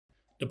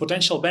The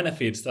potential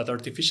benefits that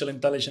artificial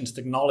intelligence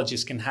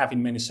technologies can have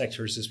in many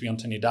sectors is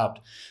beyond any doubt,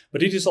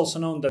 but it is also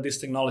known that these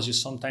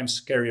technologies sometimes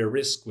carry a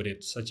risk with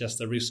it, such as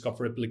the risk of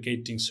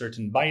replicating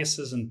certain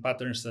biases and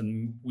patterns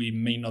that we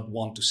may not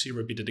want to see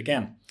repeated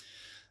again.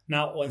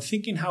 Now, when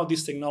thinking how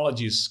these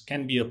technologies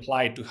can be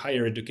applied to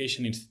higher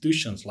education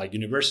institutions like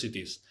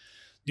universities,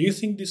 do you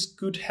think this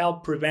could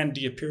help prevent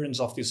the appearance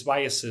of these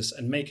biases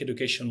and make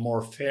education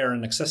more fair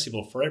and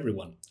accessible for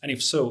everyone? And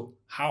if so,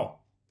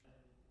 how?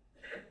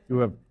 You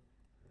have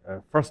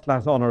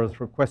first-class honors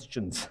for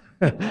questions.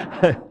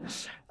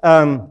 It's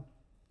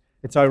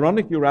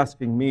ironic you're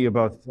asking me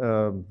about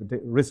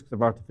the risks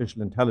of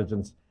artificial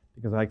intelligence,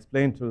 because I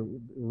explained to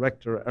the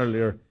rector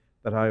earlier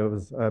that I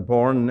was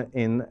born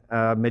in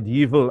a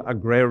medieval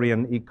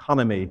agrarian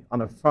economy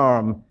on a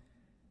farm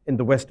in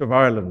the west of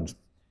Ireland,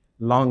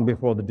 long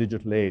before the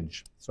digital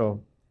age.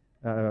 So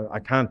I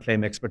can't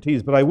claim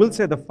expertise, but I will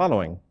say the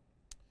following.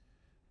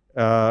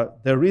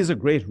 There is a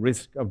great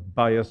risk of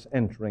bias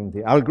entering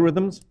the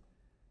algorithms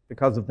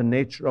because of the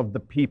nature of the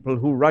people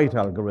who write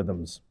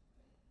algorithms.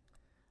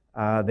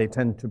 They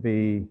tend to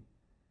be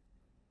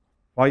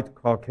white,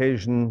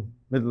 Caucasian,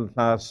 middle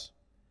class,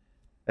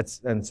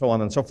 and so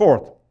on and so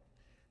forth.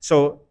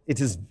 So it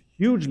is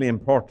hugely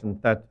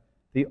important that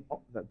the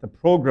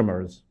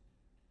programmers,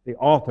 the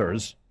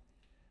authors,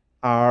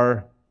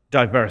 are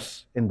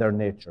diverse in their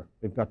nature.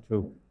 We've got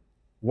to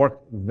work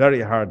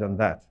very hard on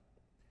that.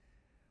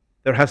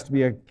 There has to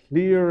be a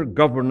clear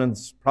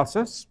governance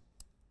process,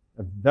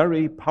 a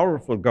very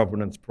powerful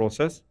governance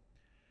process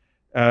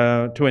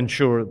to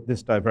ensure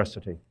this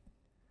diversity.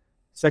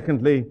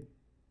 Secondly,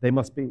 the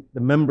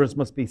members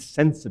must be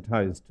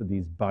sensitized to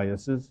these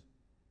biases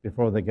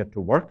before they get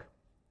to work.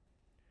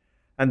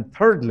 And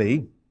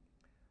thirdly,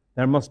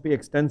 there must be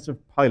extensive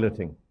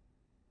piloting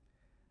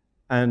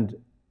and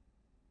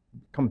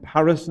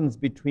comparisons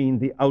between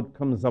the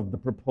outcomes of the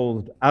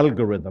proposed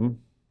algorithm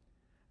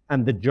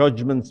and the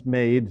judgments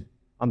made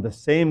on the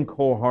same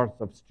cohorts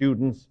of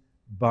students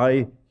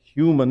by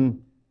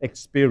human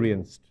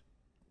experienced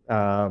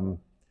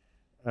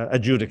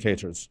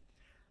adjudicators.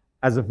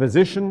 As a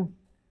physician,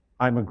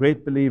 I'm a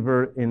great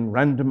believer in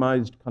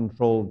randomized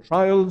controlled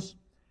trials,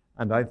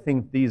 and I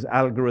think these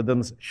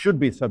algorithms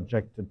should be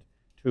subjected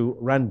to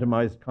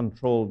randomized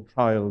controlled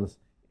trials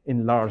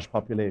in large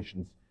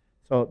populations.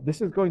 So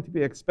this is going to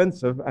be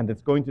expensive and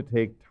it's going to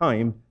take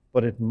time,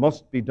 but it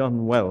must be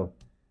done well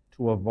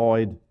to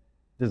avoid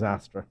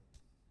disaster.